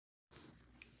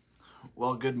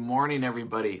Well, good morning,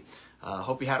 everybody.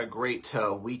 Hope you had a great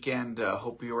weekend.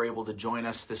 Hope you were able to join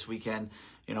us this weekend.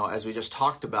 You know, as we just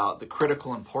talked about the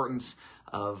critical importance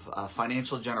of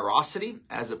financial generosity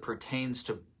as it pertains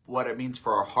to what it means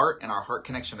for our heart and our heart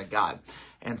connection to God.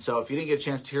 And so if you didn't get a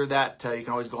chance to hear that, you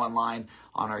can always go online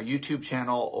on our YouTube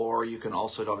channel, or you can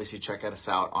also obviously check us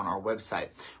out on our website.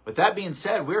 With that being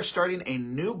said, we're starting a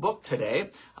new book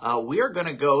today. We are going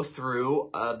to go through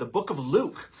the book of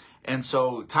Luke. And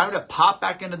so time to pop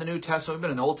back into the New Testament. We've been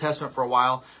in the Old Testament for a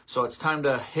while, so it's time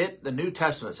to hit the New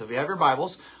Testament. So if you have your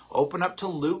Bibles, open up to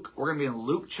Luke. We're going to be in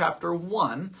Luke chapter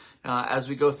 1 as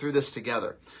we go through this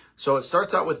together. So it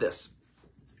starts out with this.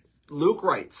 Luke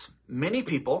writes, "Many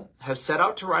people have set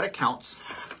out to write accounts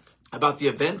about the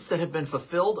events that have been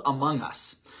fulfilled among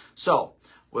us." So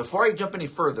before I jump any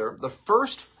further, the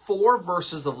first 4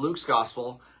 verses of Luke's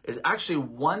gospel is actually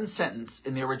one sentence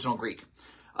in the original Greek.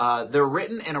 They're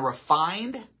written in a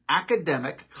refined,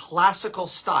 academic, classical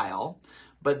style.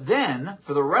 But then,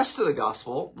 for the rest of the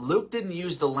gospel, Luke didn't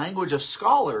use the language of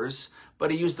scholars, but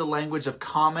he used the language of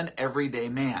common, everyday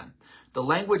man. The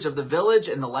language of the village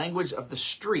and the language of the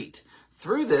street.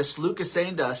 Through this, Luke is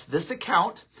saying to us, this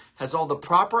account has all the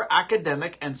proper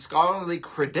academic and scholarly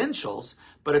credentials,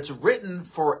 but it's written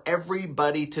for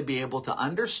everybody to be able to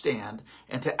understand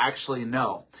and to actually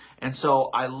know. And so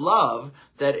I love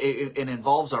that it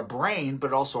involves our brain,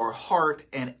 but also our heart,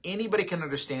 and anybody can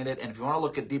understand it. And if you want to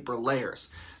look at deeper layers.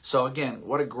 So again,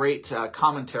 what a great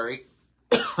commentary.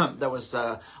 That was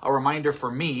a reminder for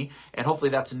me, and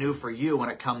hopefully that's new for you when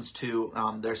it comes to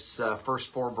this first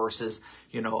 4 verses,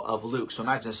 of Luke. So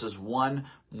imagine this is one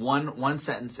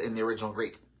sentence in the original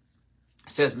Greek.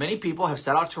 It says, "Many people have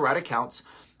set out to write accounts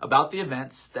about the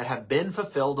events that have been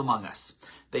fulfilled among us.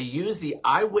 They use the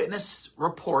eyewitness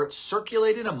reports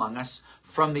circulated among us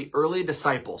from the early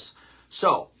disciples."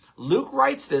 So Luke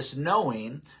writes this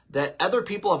knowing that other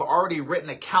people have already written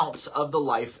accounts of the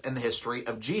life and the history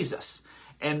of Jesus.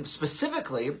 And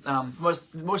specifically,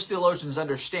 most theologians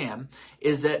understand,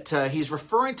 is that he's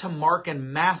referring to Mark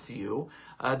and Matthew,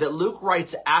 that Luke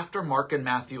writes after Mark and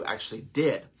Matthew actually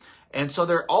did. And so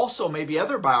there also may be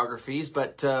other biographies,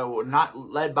 but not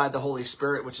led by the Holy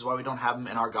Spirit, which is why we don't have them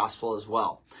in our gospel as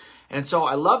well. And so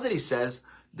I love that he says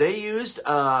they used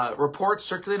reports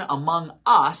circulating among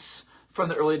us from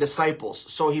the early disciples.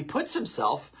 So he puts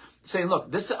himself saying,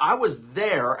 look, I was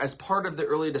there as part of the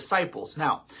early disciples.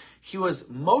 Now, he was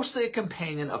mostly a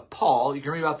companion of Paul. You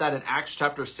can read about that in Acts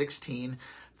chapter 16,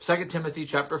 2 Timothy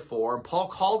chapter 4. And Paul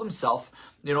called himself,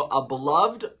 a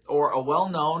beloved or a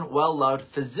well-known, well-loved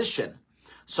physician.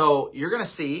 So you're going to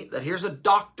see that here's a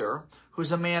doctor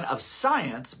who's a man of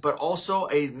science, but also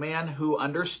a man who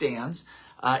understands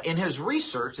in his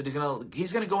research that he's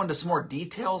going to go into some more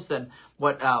details than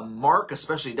what Mark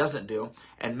especially doesn't do.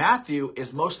 And Matthew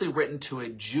is mostly written to a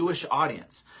Jewish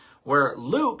audience, where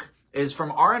Luke is,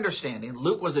 from our understanding,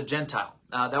 Luke was a Gentile.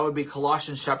 That would be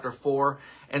Colossians chapter 4.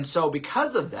 And so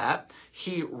because of that,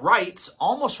 he writes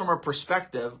almost from a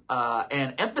perspective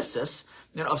and emphasis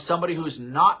of somebody who's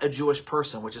not a Jewish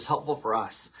person, which is helpful for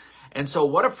us. And so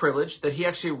what a privilege that he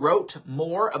actually wrote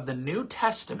more of the New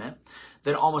Testament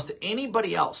than almost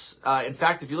anybody else. In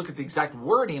fact, if you look at the exact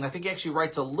wording, I think he actually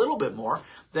writes a little bit more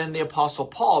than the Apostle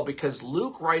Paul, because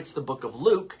Luke writes the book of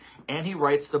Luke and he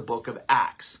writes the book of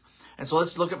Acts. And so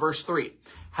let's look at verse 3.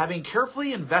 "Having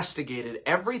carefully investigated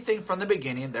everything from the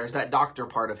beginning," there's that doctor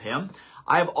part of him,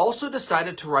 "I have also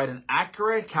decided to write an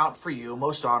accurate account for you,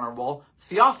 most honorable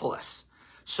Theophilus,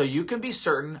 so you can be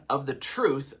certain of the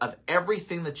truth of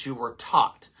everything that you were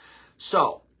taught."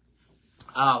 So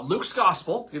Luke's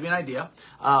gospel, to give you an idea,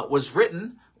 was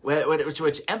written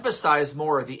which emphasized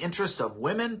more the interests of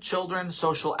women, children,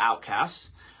 social outcasts.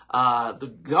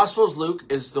 The Gospel of Luke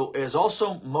is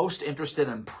also most interested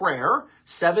in prayer,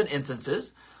 7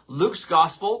 instances. Luke's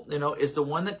Gospel, is the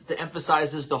one that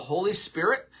emphasizes the Holy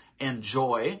Spirit and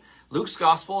joy. Luke's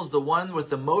Gospel is the one with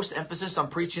the most emphasis on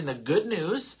preaching the good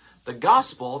news, the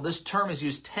gospel. This term is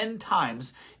used 10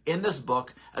 times in this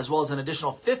book, as well as an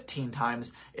additional 15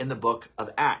 times in the book of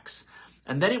Acts.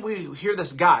 And then we hear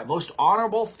this guy, most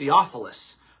honorable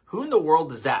Theophilus. Who in the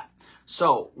world is that?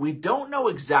 So we don't know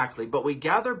exactly, but we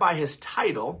gather by his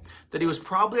title that he was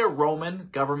probably a Roman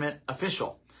government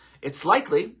official. It's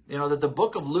likely, that the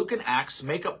book of Luke and Acts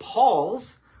make up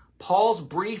Paul's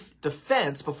brief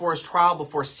defense before his trial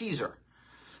before Caesar.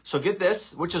 So get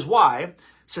this, which is why,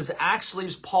 since Acts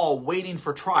leaves Paul waiting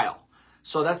for trial.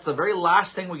 So that's the very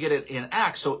last thing we get in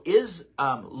Acts. So is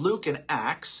Luke and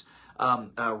Acts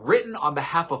written on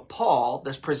behalf of Paul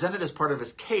that's presented as part of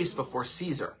his case before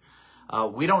Caesar?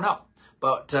 We don't know.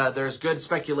 But there's good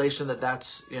speculation that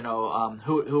that's,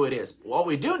 who it is. What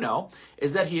we do know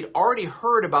is that he'd already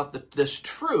heard about this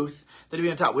truth that he'd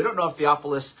been taught. We don't know if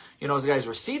Theophilus, as the guy's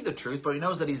received the truth, but he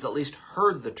knows that he's at least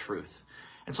heard the truth.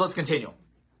 And so let's continue.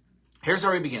 Here's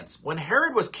how he begins. When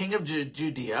Herod was king of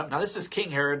Judea, now this is King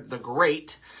Herod the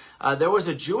Great, there was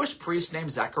a Jewish priest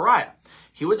named Zechariah.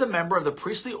 He was a member of the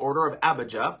priestly order of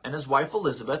Abijah, and his wife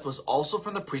Elizabeth was also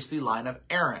from the priestly line of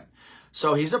Aaron.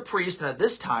 So he's a priest, and at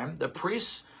this time, the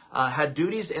priests had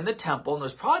duties in the temple, and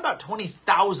there's probably about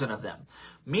 20,000 of them,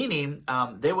 meaning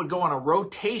they would go on a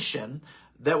rotation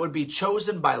that would be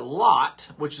chosen by lot,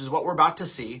 which is what we're about to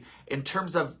see, in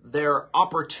terms of their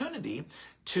opportunity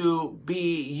to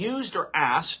be used or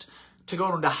asked to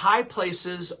go into high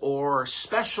places or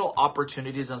special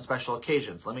opportunities on special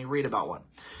occasions. Let me read about one.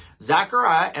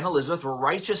 Zechariah and Elizabeth were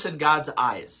righteous in God's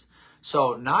eyes.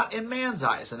 So not in man's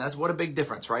eyes, and that's what a big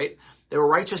difference, right? They were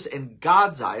righteous in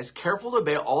God's eyes, careful to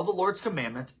obey all the Lord's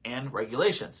commandments and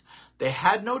regulations. They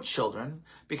had no children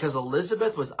because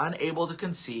Elizabeth was unable to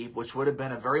conceive, which would have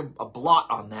been a blot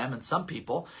on them. And some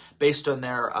people, based on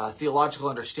their theological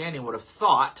understanding, would have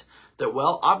thought that,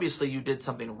 well, obviously you did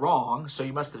something wrong, so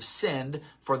you must have sinned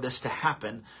for this to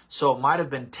happen. So it might have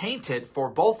been tainted for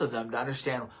both of them to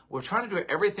understand we're trying to do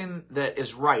everything that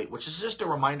is right, which is just a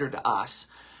reminder to us.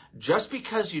 Just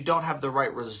because you don't have the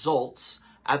right results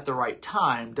at the right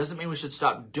time doesn't mean we should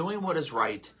stop doing what is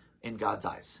right in God's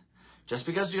eyes. Just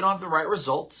because you don't have the right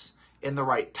results in the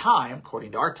right time,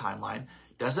 according to our timeline,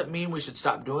 doesn't mean we should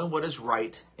stop doing what is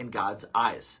right in God's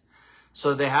eyes.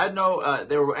 So they had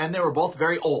they were both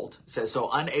very old. It says, so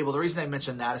unable. The reason I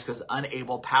mentioned that is because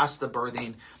unable past the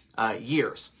birthing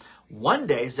years. One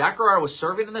day, Zechariah was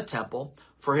serving in the temple,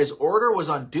 for his order was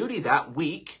on duty that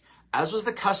week. As was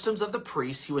the customs of the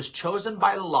priests, he was chosen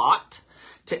by lot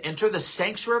to enter the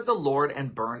sanctuary of the Lord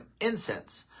and burn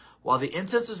incense. While the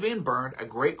incense was being burned, a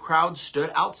great crowd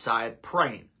stood outside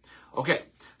praying. Okay,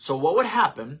 so what would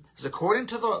happen is, according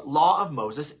to the law of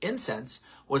Moses, incense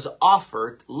was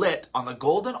offered, lit on the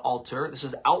golden altar. This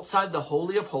is outside the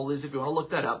Holy of Holies, if you want to look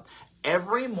that up,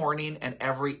 every morning and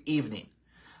every evening.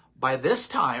 By this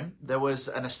time, there was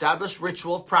an established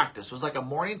ritual of practice. It was like a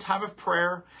morning time of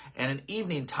prayer and an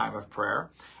evening time of prayer.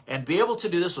 And be able to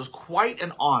do this was quite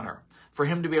an honor for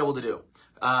him to be able to do.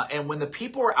 And when the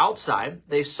people were outside,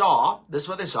 this is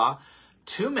what they saw,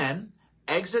 two men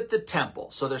exit the temple.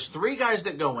 So there's three guys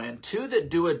that go in, two that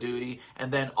do a duty,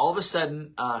 and then all of a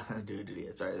sudden,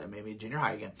 sorry, that made me junior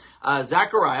high again.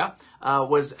 Zechariah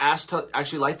was asked to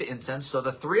actually light the incense. So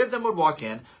the three of them would walk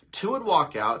in, two would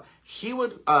walk out. He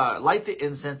would light the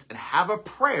incense and have a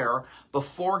prayer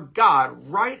before God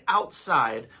right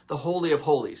outside the Holy of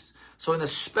Holies. So in the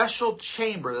special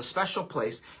chamber, the special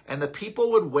place, and the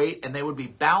people would wait, and they would be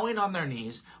bowing on their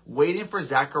knees, waiting for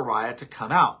Zechariah to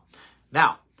come out.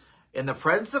 Now, in the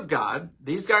presence of God,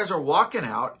 these guys are walking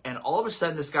out, and all of a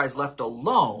sudden this guy's left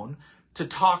alone to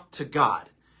talk to God.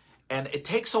 And it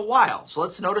takes a while. So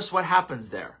let's notice what happens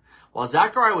there. While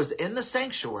Zechariah was in the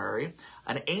sanctuary,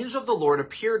 an angel of the Lord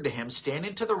appeared to him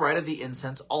standing to the right of the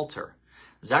incense altar.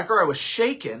 Zechariah was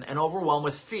shaken and overwhelmed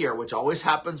with fear, which always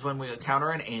happens when we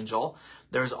encounter an angel.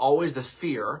 There's always the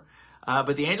fear.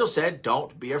 But the angel said,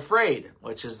 "Don't be afraid,"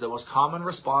 which is the most common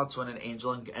response when an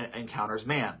angel encounters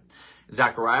man.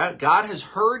 Zechariah, God has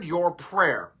heard your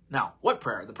prayer. Now, what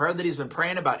prayer? The prayer that he's been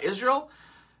praying about Israel.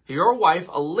 Your wife,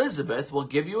 Elizabeth, will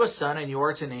give you a son, and you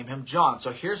are to name him John.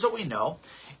 So here's what we know,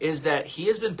 is that he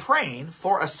has been praying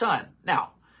for a son.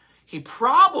 Now, he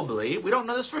probably, we don't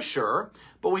know this for sure,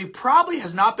 but he probably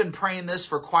has not been praying this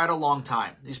for quite a long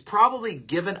time. He's probably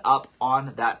given up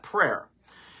on that prayer.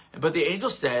 But the angel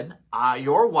said,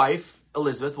 your wife,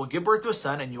 Elizabeth, will give birth to a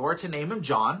son, and you are to name him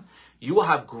John. You will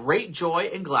have great joy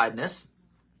and gladness,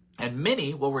 and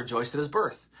many will rejoice at his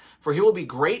birth. For he will be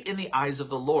great in the eyes of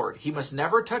the Lord. He must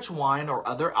never touch wine or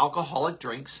other alcoholic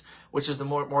drinks, which is the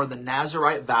more the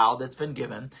Nazirite vow that's been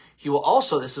given. He will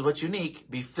also, this is what's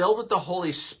unique, be filled with the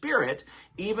Holy Spirit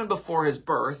even before his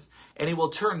birth, and he will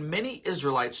turn many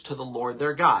Israelites to the Lord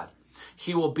their God.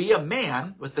 He will be a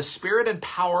man with the spirit and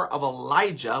power of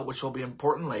Elijah, which will be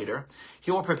important later.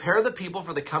 He will prepare the people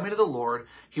for the coming of the Lord.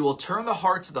 He will turn the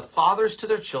hearts of the fathers to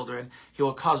their children. He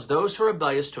will cause those who are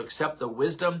rebellious to accept the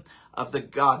wisdom of the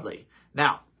godly.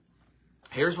 Now,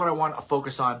 here's what I want to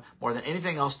focus on more than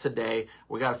anything else today.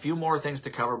 We got a few more things to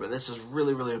cover, but this is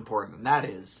really, really important. And that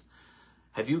is,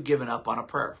 have you given up on a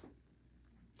prayer?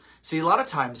 See, a lot of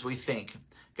times we think,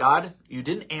 God, you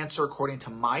didn't answer according to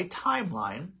my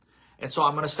timeline, and so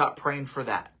I'm going to stop praying for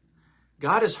that.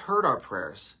 God has heard our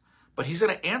prayers, but he's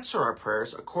going to answer our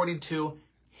prayers according to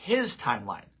his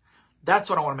timeline. That's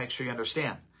what I want to make sure you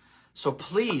understand. So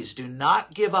please do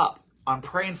not give up on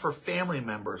praying for family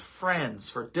members, friends,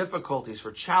 for difficulties,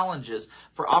 for challenges,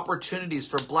 for opportunities,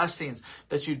 for blessings,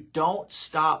 that you don't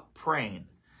stop praying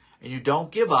and you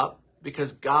don't give up,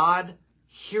 because God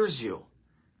hears you.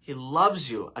 He loves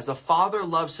you as a father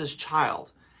loves his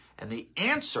child. And the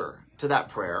answer to that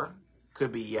prayer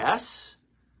could be yes,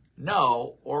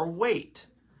 no, or wait.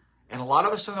 And a lot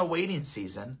of us are in the waiting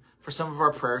season for some of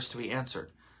our prayers to be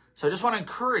answered. So I just want to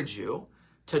encourage you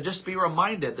to just be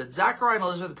reminded that Zachariah and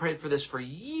Elizabeth prayed for this for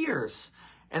years,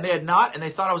 and they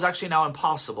thought it was actually now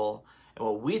impossible. And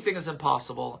what we think is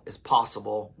impossible is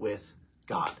possible with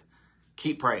God.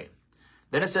 Keep praying.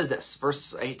 Then it says this,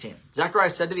 verse 18. Zechariah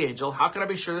said to the angel, "How can I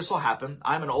be sure this will happen?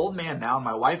 I'm an old man now, and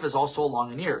my wife is also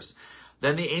long in years."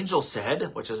 Then the angel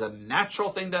said, which is a natural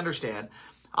thing to understand,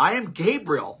 "I am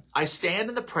Gabriel. I stand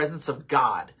in the presence of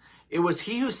God. It was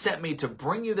he who sent me to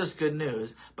bring you this good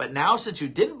news. But now, since you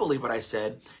didn't believe what I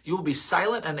said, you will be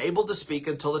silent and unable to speak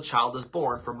until the child is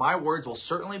born, for my words will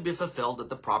certainly be fulfilled at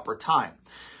the proper time."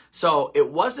 So it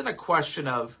wasn't a question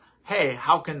of, hey,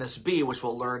 how can this be, which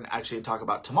we'll learn actually and talk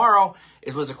about tomorrow.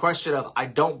 It was a question of, I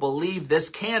don't believe this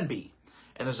can be.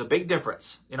 And there's a big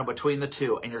difference, between the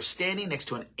two. And you're standing next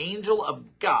to an angel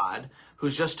of God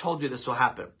who's just told you this will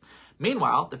happen.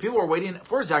 Meanwhile, the people were waiting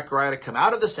for Zechariah to come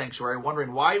out of the sanctuary,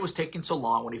 wondering why he was taking so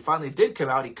long. When he finally did come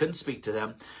out, he couldn't speak to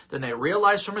them. Then they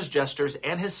realized from his gestures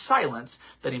and his silence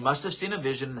that he must have seen a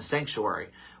vision in the sanctuary.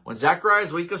 When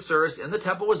Zechariah's week of service in the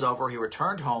temple was over, he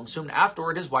returned home. Soon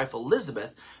afterward, his wife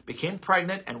Elizabeth became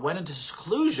pregnant and went into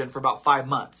seclusion for about 5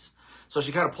 months. So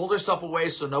she kind of pulled herself away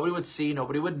so nobody would see,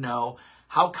 nobody would know.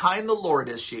 "How kind the Lord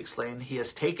is," she exclaimed. "He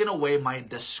has taken away my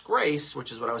disgrace,"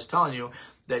 which is what I was telling you,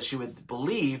 that she would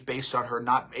believe based on her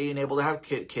not being able to have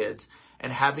kids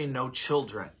and having no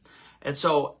children. And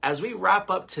so as we wrap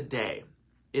up today,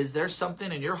 is there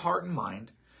something in your heart and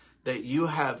mind that you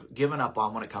have given up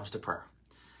on when it comes to prayer?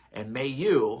 And may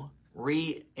you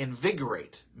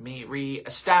reinvigorate,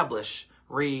 reestablish,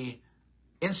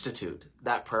 reinstitute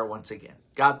that prayer once again.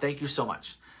 God, thank you so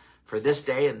much for this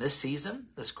day and this season,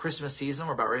 this Christmas season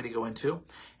we're about ready to go into.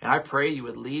 And I pray you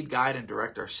would lead, guide, and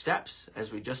direct our steps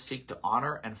as we just seek to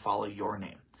honor and follow your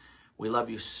name. We love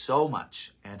you so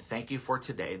much, and thank you for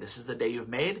today. This is the day you've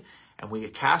made, and we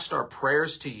cast our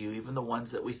prayers to you, even the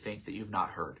ones that we think that you've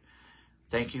not heard.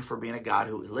 Thank you for being a God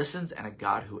who listens and a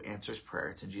God who answers prayer.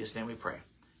 It's in Jesus' name we pray.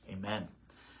 Amen.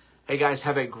 Hey guys,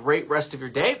 have a great rest of your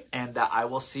day, and I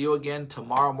will see you again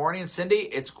tomorrow morning. Cindy,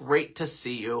 it's great to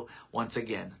see you once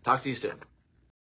again. Talk to you soon.